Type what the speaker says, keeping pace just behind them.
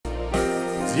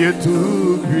Dieu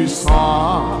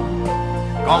tout-puissant,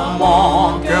 comme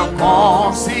mon cœur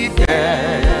considère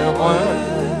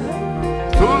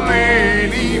tout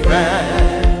l'univers,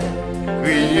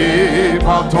 crié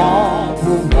par ton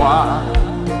pouvoir.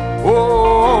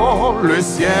 Oh, le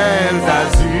ciel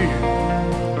d'azur,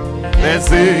 les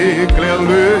éclairs,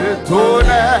 le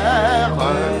tonnerre,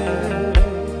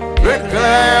 le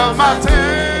clair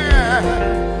matin,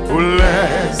 ou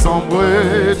les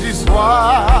ombres du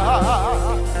soir.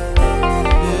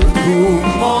 Tout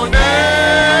mon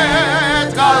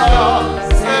être alors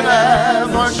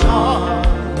s'élève un chant.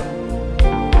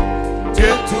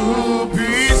 Dieu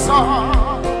tout-puissant,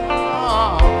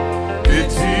 et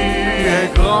tu es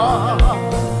grand.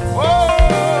 Oh,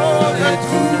 de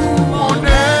tout mon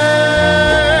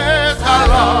être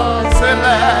alors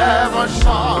s'élève un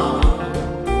chant.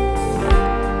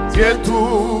 Dieu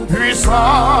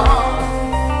tout-puissant,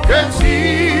 que tu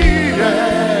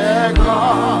es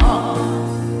grand.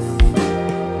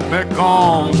 Mais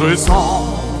quand je sens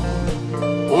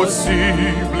au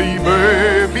sublime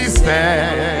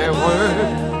mystère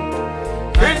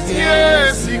que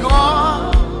Dieu si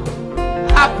grand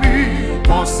a pu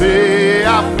penser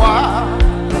à moi,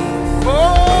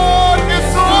 oh, que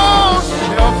son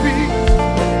cher fils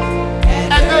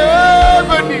est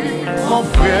devenu mon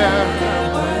frère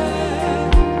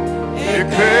et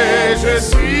que je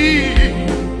suis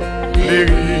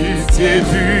l'héritier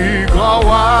du grand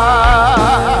roi.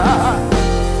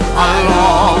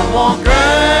 Alors mon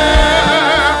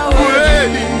cœur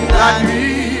redit la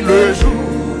nuit, le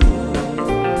jour,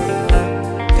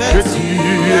 que tu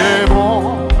es bon,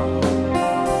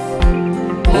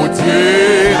 ô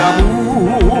Dieu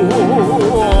d'amour.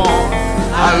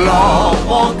 Alors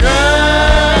mon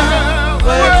cœur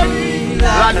redit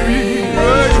la nuit,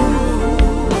 le jour,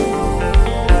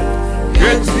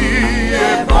 que tu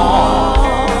es bon,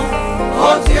 ô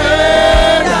Dieu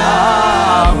d'amour.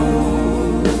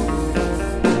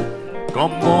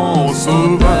 Comme mon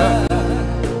sauveur,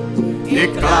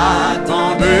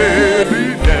 éclatant de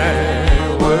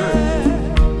lumière,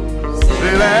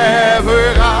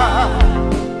 s'élèvera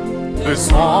de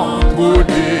son trône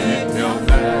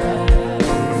éternel,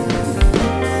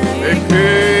 et que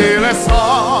les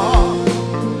sangs,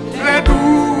 les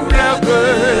douleurs de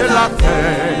la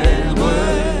terre,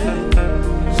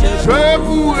 je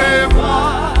pourrai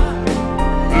voir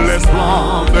les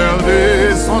splendeurs de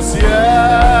son ciel.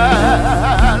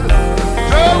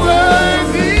 Je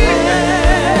revivrai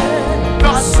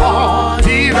dans son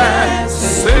divin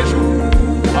séjour.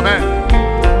 Amen.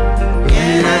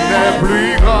 Rien n'est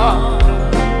plus grand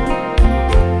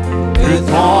que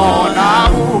ton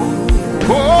amour.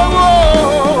 Oh,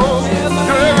 oh,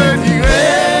 je revivrai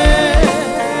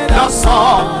dans son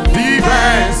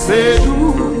divin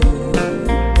séjour.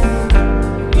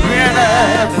 Rien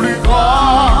n'est plus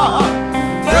grand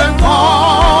que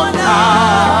ton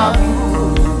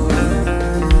amour.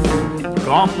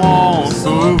 Comme mon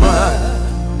sauveur,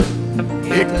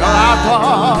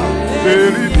 éclatant de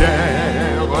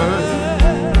lumière,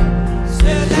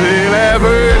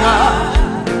 s'élèvera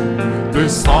de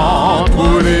son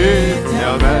trône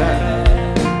éternel,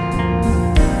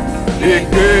 et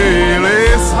que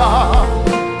les sangs,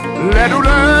 les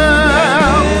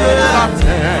douleurs de la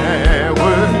terre,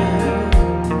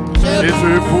 et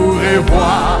je pourrai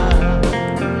voir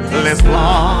les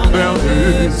splendeurs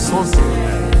de son ciel.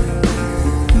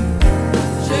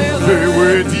 Je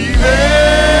redirai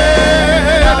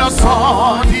dans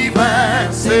son divin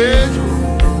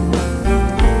séjour.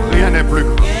 Rien n'est plus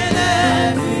grand.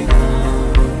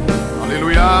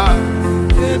 Alléluia.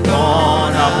 Que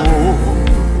ton amour.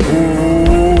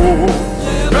 Oh,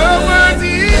 je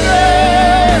redirai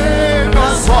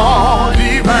dans son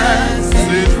divin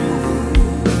séjour.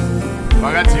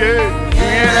 Par Dieu,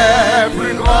 rien n'est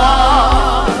plus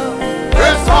grand que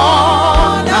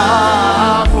son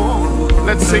amour.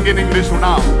 Let's sing in English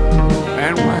now.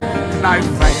 And when I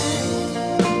think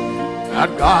that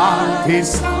God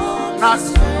is not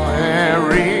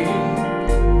sparing,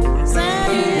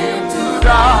 sent him to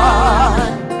die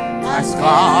as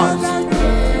God's.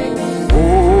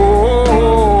 Oh,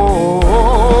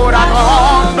 that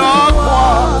on the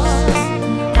cross,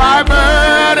 my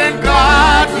burden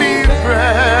gladly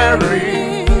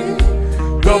bearing,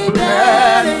 the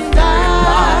blood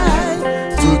died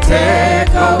to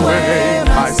take away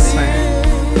my sin.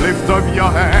 Lift up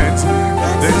your hands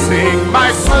and sing,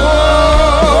 my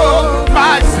soul,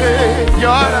 my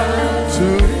Savior, to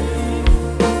thee.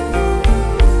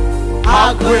 How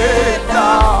great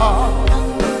thou,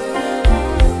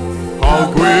 how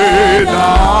great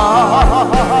thou.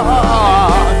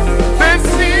 Then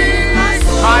sing,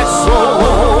 my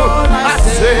soul, my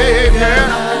Savior.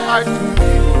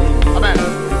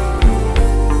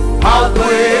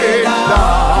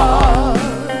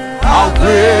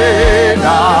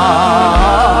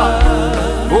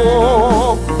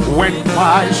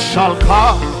 shall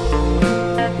come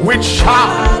with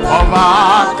shout of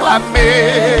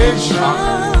acclamation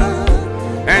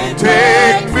and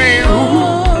take me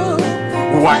home.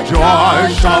 What joy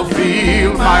shall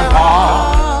fill my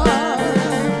heart,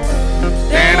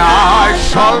 and I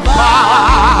shall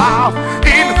bow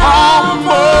in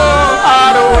humble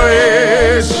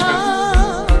adoration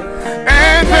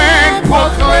and then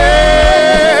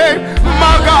proclaim,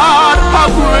 my God, how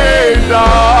great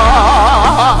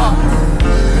thou art.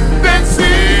 Then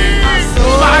sing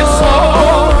my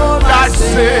soul, thy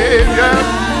Savior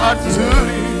unto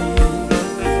thee.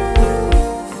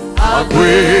 How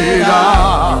great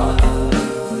thou art,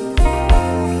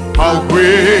 how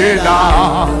great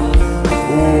thou art.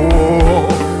 Oh,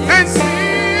 then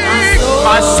sing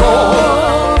my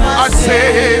soul, my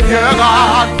Savior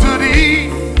unto thee.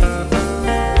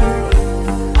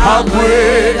 How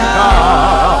great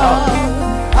thou art,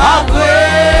 how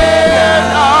great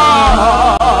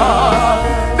thou art.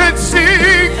 Then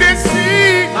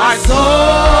sing my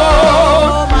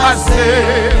soul, my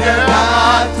Savior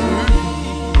unto thee.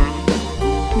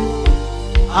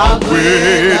 How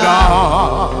great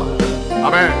thou art.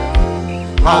 Amen.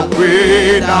 How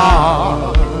great thou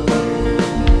art.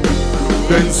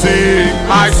 Then sing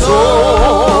my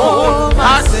soul,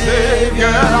 my Savior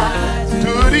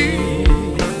unto thee.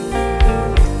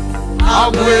 How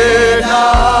great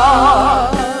thou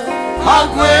art, how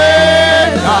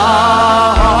great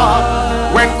thou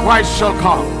art. When Christ shall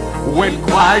come, when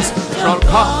Christ shall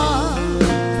come,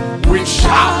 with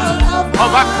shout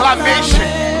of acclamation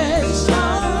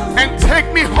and take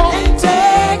me home.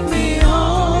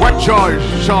 What joy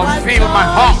shall fill my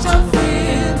heart,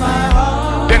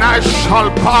 then I shall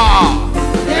bow,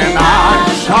 and I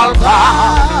shall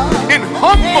bow in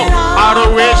humble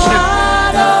adoration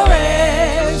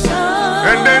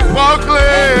and then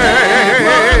proclaim,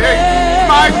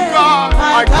 my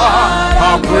God,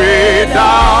 how great thou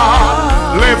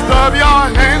art. Lift up your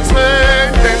hands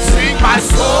and sing my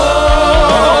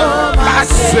soul, my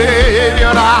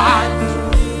Savior.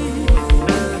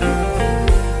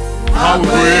 How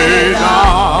great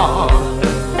thou art.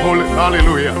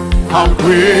 Hallelujah. How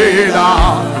great thou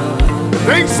art.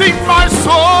 Then sing my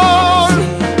soul,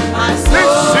 then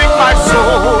sing my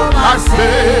soul, my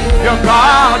Savior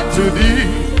God to thee.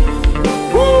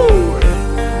 Woo.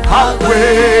 How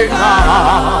great thou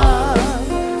art,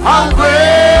 how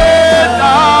great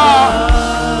thou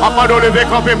art. Papa doit lever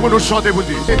camper pour nous chanter, vous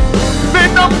dire. Mais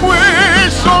non, pouvez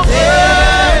chanter,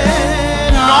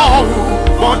 non,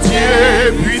 mon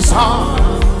Dieu puissant.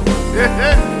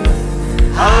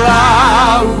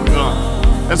 Allah ou grand.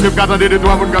 Est-ce que vous attendez de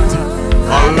toi, mon captif?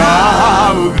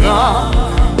 Allah ou grand.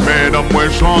 Mais non, moi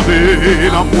chanter,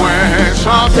 non, moi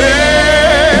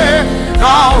chanter.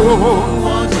 Non,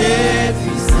 mon Dieu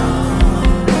puissant.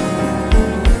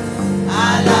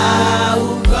 Allah ou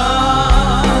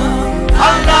grand.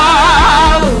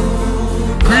 Allah ou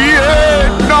crier,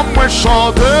 non, moi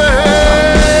chanter.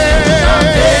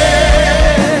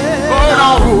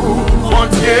 Mon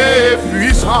Dieu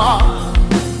puissant.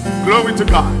 Glory to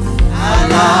God.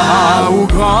 Allah ou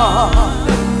grand,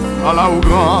 Allah ou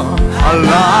grand,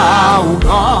 Allah ou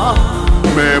grand.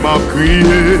 Même à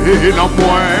crier, non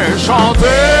moins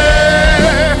chanter.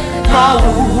 Non,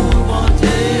 mon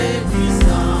Dieu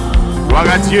puissant. Gloire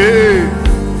à Dieu.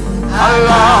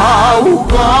 Allah ou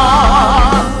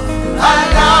grand,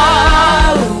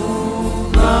 Allah ou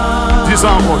grand.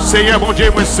 Disons-moi, Seigneur mon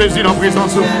Dieu, moi saisi dans la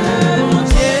présence.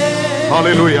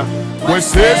 Alléluia. Moi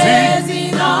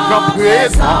saisi dans la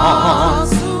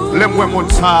présence. Les moi mon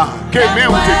ça. Que main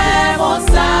ou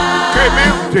t'écrit. Que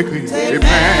main ou t'écrit. Que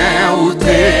main ou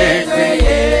t'écrit.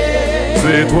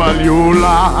 C'est toi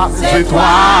là. C'est toi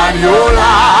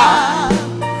là.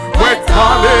 Moi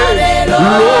t'endais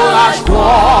l'orage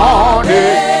grondé.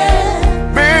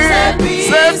 Mais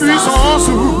c'est puissant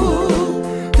sous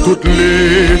toutes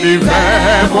les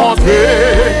l'univers monté.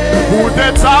 Pour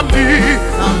d'être samedi.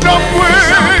 Non,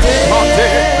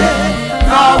 chanter.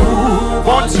 Now,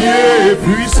 mon Dieu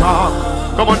puissant.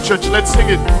 Come on, church, let's sing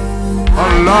it.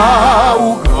 Allah ou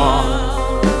grand,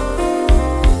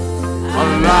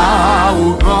 Allah ou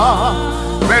grand.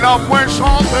 Mais non, moi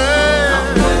chanter.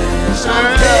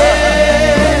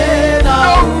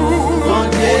 Now, mon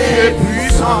Dieu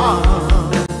puissant.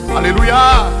 Alléluia.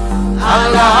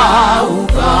 Allah ou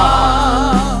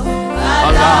grand,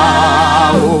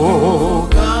 Allah ou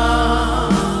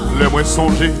grand. Le moins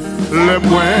songer, le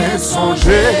moins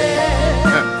songer.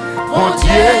 Mon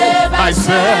Dieu, my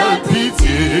seul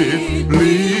pitié,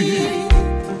 lui.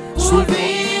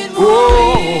 Souviens,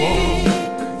 oh,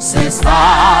 c'est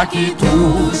ça qui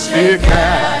touche les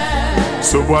cœurs.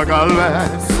 Ce bois galère,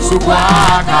 sous bois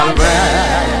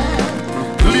calvaire,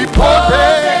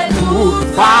 l'hypothèque tout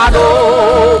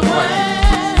fardeau,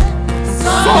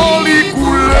 sans l'y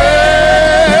couler,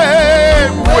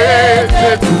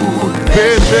 mouette tout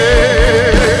péché.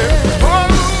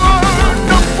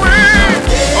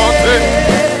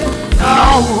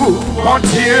 Mon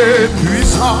Dieu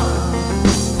puissant,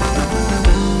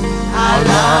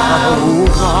 Allah ou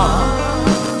grand,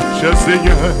 cher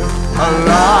Seigneur,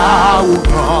 Allah ou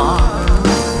grand,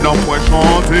 non moi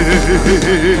chanter,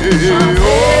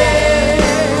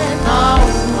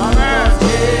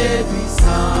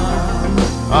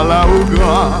 Allah ou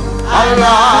grand,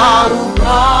 Allah ou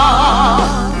grand,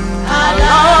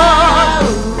 Allah ou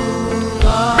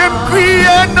grand, même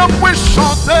crier non moi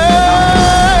chanter.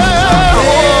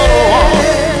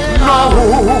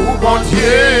 Mon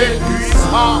Dieu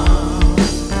puissant,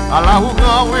 Allah ou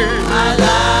grand, oui,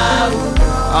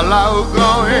 Allah ou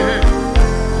grand, oui,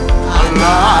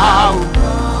 Allah ou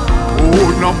grand, oh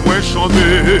non moi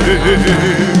chanter,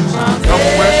 non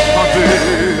moi chanter,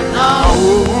 oh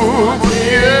mon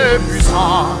Dieu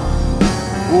puissant,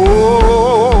 oh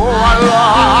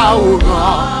Allah ou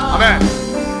grand, amen,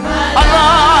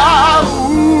 Allah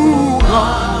ou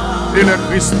grand, et le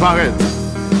Christ paraît.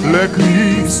 Le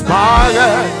Christ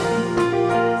paraît,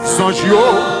 sans Dieu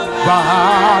va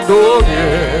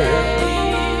adorer.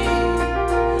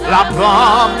 La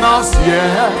prendre dans le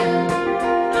ciel,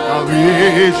 en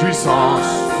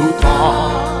réjouissance tout temps.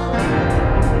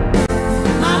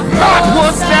 Ma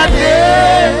postérité,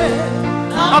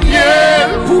 en miel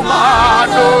pour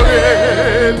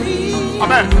m'adorer.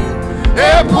 Amen.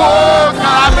 Et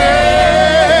proclamer,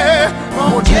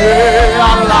 mon Dieu,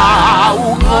 Allah ou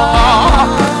grand.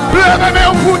 Levez-moi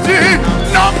vous dire,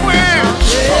 non, oui,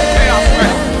 chantez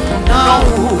après. Non,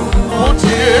 mon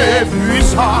Dieu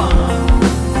puissant.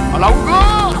 Allah ou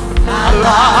grand,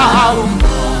 Allah ou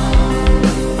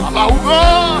grand, Allah ou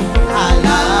grand,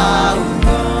 Allah ou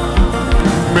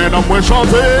grand. Mais non, moi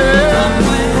chanter,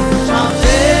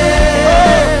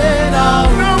 non,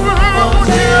 mon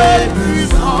Dieu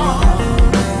puissant.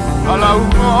 Allah ou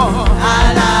grand,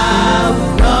 Allah ou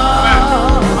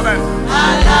grand, amen,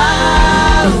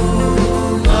 Allah.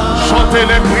 Chantez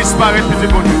les Christ paraît, petit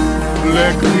bon Dieu.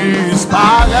 Les Christ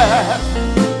paraît,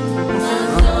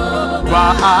 va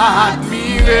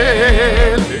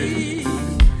admirer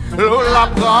la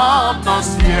prendre dans le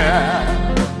ciel,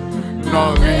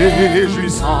 dans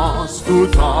réjouissance tout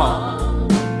temps.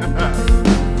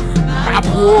 À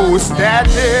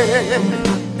prosterner,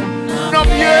 nos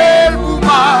miel pour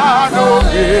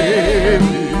m'adorer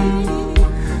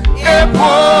et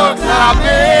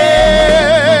proclamer.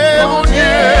 Mon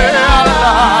Dieu,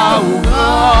 Allah ou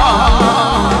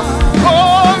grand,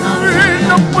 oh lui,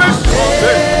 ne peut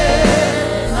chanter,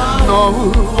 non,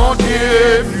 mon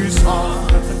Dieu puissant,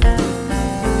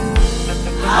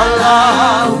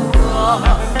 Allah ou grand,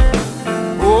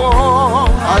 oh,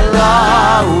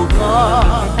 Allah ou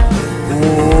grand, oh,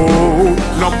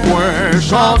 non, peut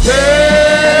chanter,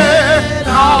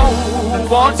 non,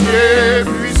 mon Dieu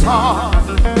puissant,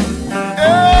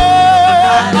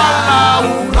 Allah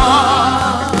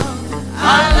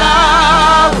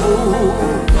ou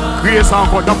criez ça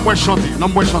encore, non moins chanter, non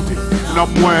moins chanter, non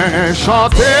moins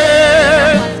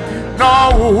chanter,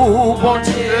 non bon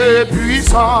Dieu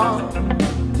puissant,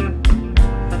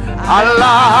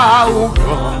 Allah ou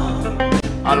grand,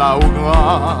 Allah ou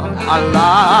grand,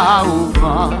 Allah ou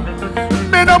grand,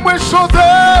 mais non moins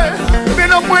chanter, mais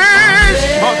non moins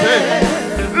chanter,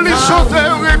 les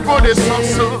chanteurs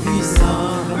reconnaissance,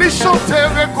 les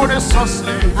chanteurs reconnaissance,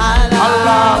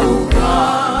 Allah ou grand.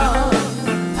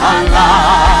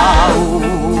 Allah,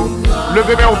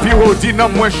 levez-moi au pied, dit non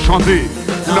moins chanter,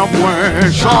 non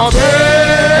moins chanter,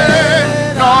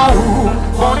 non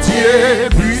mon Dieu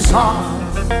puissant,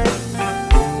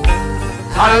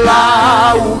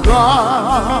 Allah ou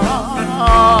grand,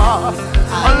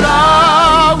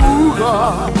 Allah ou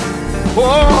grand,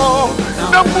 oh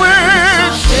non moins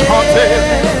chanter,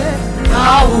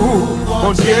 non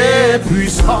mon Dieu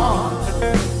puissant.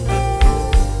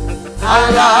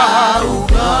 Allah ou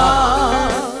grand,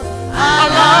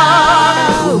 Allah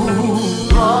ou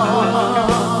grand,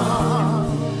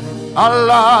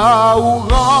 Allah ou